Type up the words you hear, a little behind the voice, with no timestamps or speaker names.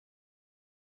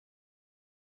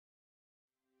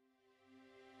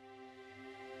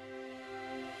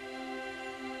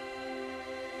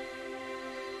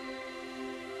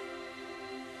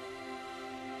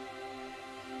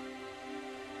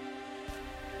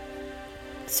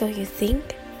So you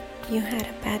think you had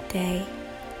a bad day?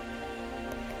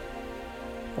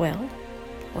 Well,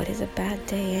 what is a bad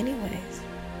day anyways?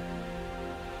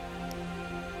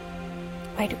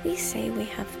 Why do we say we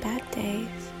have bad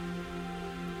days?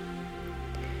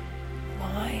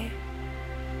 Why?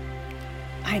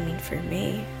 I mean, for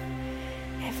me,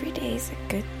 every day is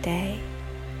a good day.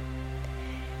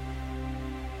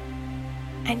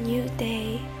 A new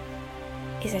day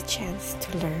is a chance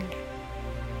to learn.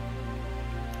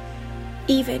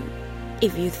 Even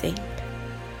if you think,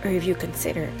 or if you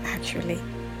consider actually,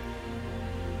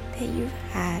 that you've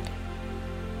had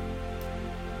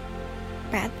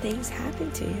bad things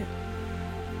happen to you.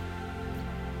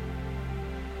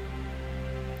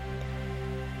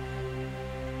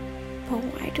 But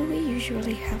why do we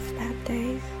usually have bad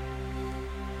days?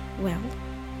 Well,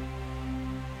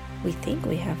 we think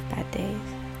we have bad days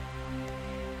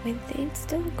when things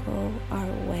don't go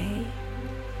our way,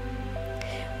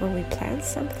 when we plan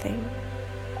something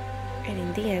and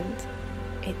in the end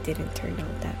it didn't turn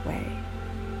out that way,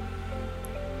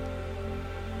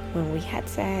 when we had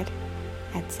said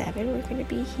at 7 we're going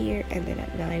to be here and then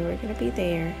at 9 we're going to be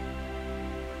there,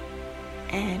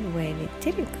 and when it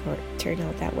didn't turn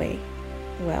out that way,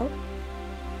 well,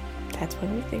 that's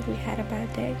when we think we had a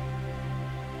bad day.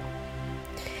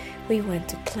 We want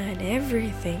to plan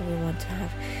everything, we want to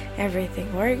have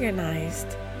everything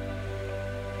organized,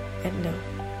 and no,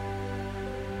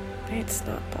 it's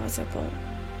not possible.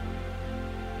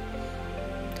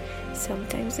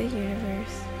 Sometimes the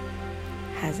universe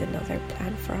has another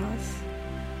plan for us,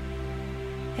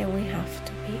 and we have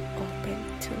to be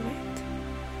open to it.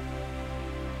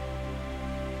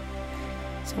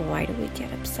 So why do we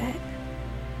get upset?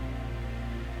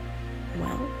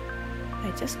 Well,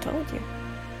 I just told you.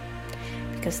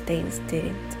 Because things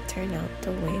didn't turn out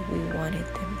the way we wanted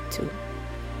them to.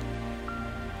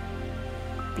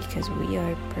 Because we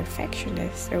are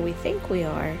perfectionists, or we think we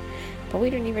are, but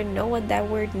we don't even know what that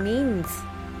word means.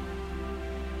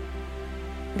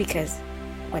 Because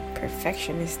what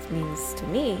perfectionist means to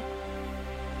me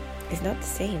is not the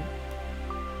same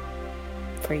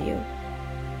for you.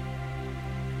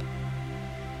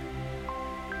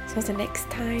 So the next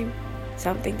time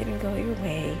something didn't go your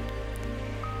way,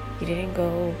 you didn't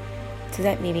go to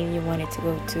that meeting you wanted to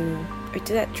go to, or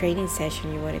to that training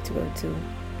session you wanted to go to,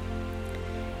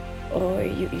 or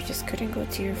you just couldn't go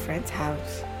to your friend's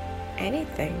house,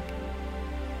 anything,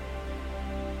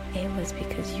 it was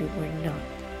because you were not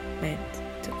meant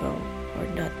to go, or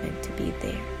not meant to be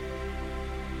there.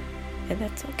 And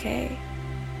that's okay.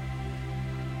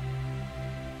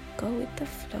 Go with the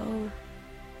flow.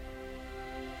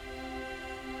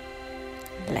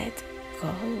 Let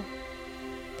go.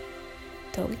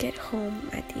 Don't get home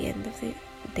at the end of the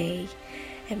day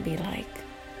and be like,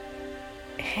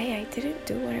 hey, I didn't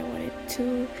do what I wanted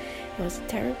to. It was a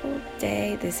terrible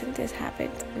day. This and this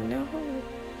happened. No.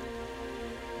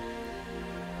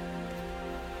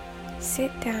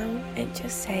 Sit down and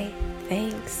just say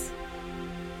thanks.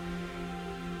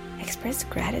 Express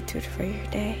gratitude for your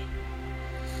day.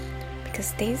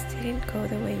 Because things didn't go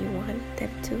the way you wanted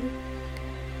them to.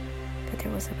 But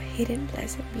there was a hidden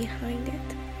lesson behind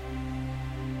it.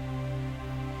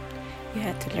 You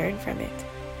had to learn from it.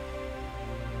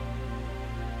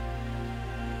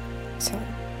 So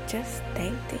just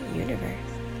thank the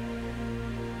universe.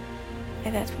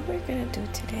 And that's what we're going to do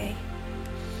today.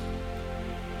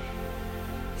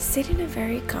 Sit in a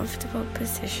very comfortable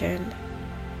position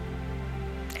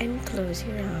and close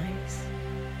your eyes.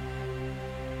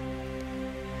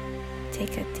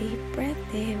 Take a deep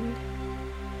breath in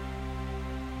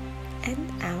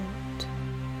and out.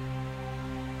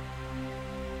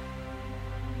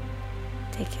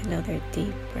 Take another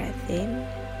deep breath in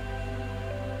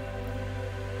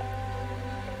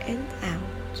and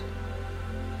out.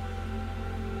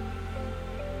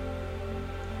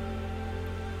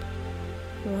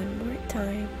 One more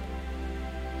time.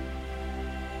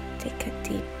 Take a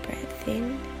deep breath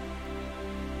in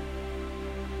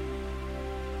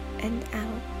and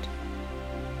out.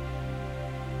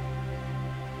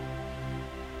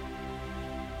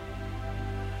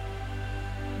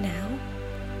 Now,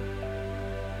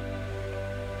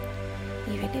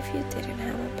 even if you didn't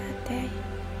have a bad day,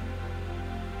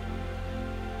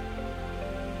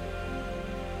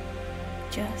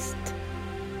 just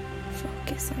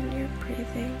focus on your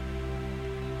breathing.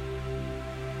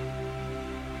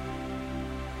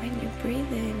 When you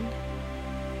breathe in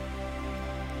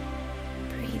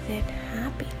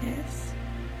happiness.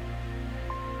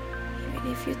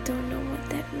 Even if you don't know what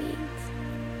that means,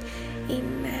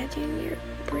 imagine you're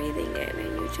breathing in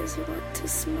and you just want to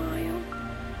smile.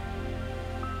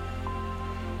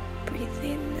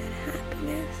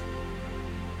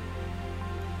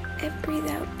 And breathe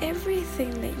out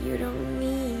everything that you don't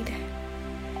need.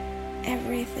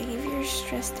 Everything. If you're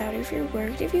stressed out, if you're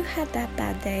worried, if you had that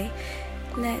bad day,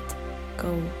 let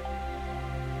go.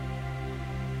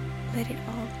 Let it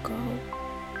all go.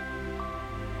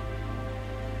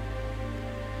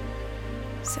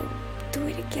 So do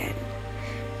it again.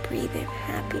 Breathe in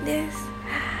happiness.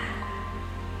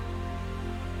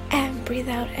 And breathe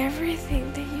out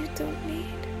everything that you don't need.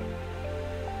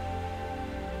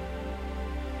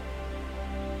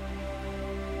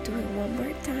 Do it one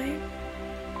more time.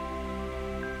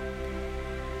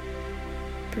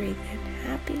 Breathe in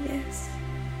happiness.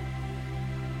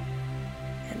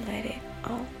 And let it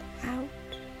all out.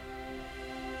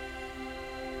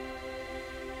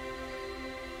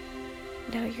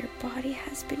 Now your body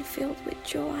has been filled with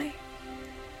joy.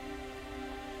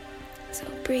 So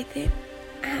breathe in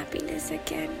happiness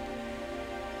again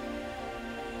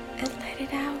and let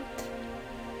it out.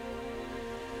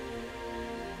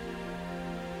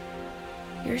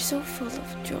 You're so full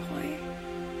of joy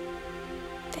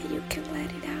that you can let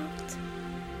it out.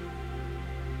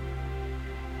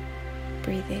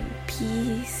 Breathe in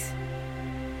peace.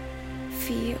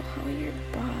 Feel how your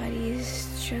body is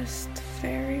just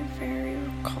very, very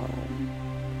calm.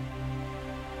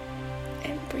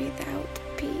 And breathe out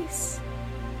peace.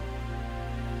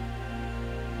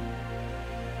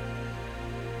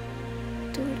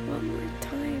 Do it one more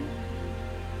time.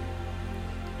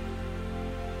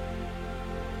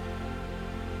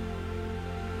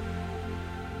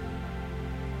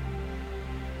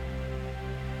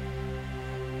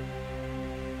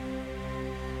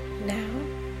 Now,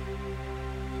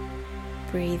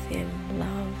 breathe in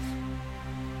love.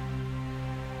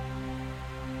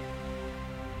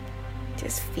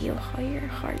 Just feel how your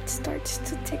heart starts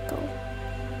to tickle.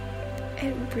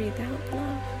 And breathe out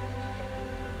love.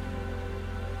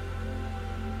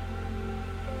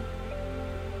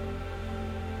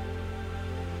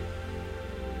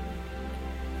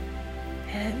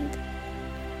 And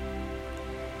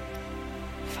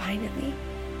finally,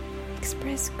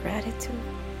 express gratitude.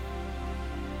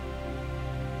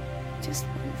 Just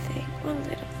one thing, one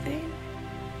little thing.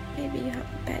 Maybe you have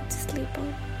a bed to sleep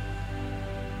on.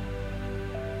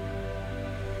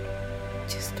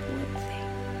 Just one thing.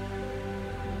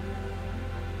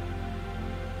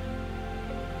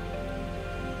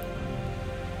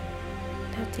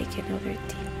 Now take another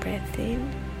deep breath in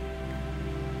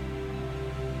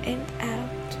and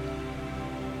out.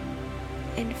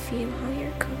 And feel how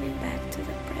you're coming back to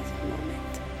the present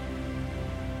moment.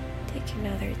 Take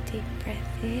another deep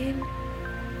breath in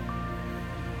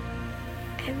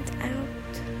and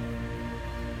out.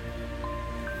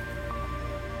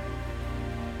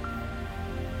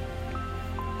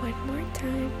 One more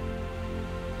time.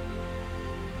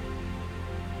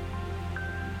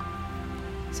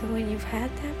 So when you've had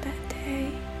that bad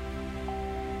day,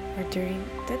 or during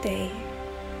the day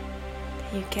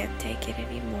that you can't take it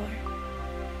anymore,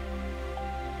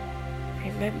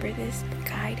 remember this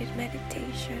guided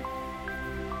meditation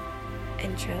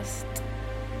and just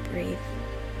breathe.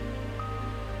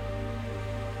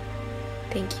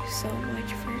 Thank you so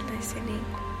much for listening.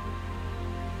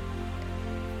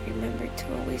 Remember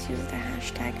to always use the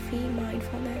hashtag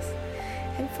 #VMindfulness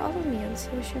and follow me on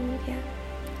social media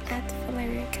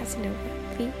 @Valeria Casanova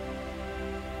V.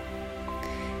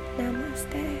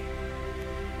 Namaste.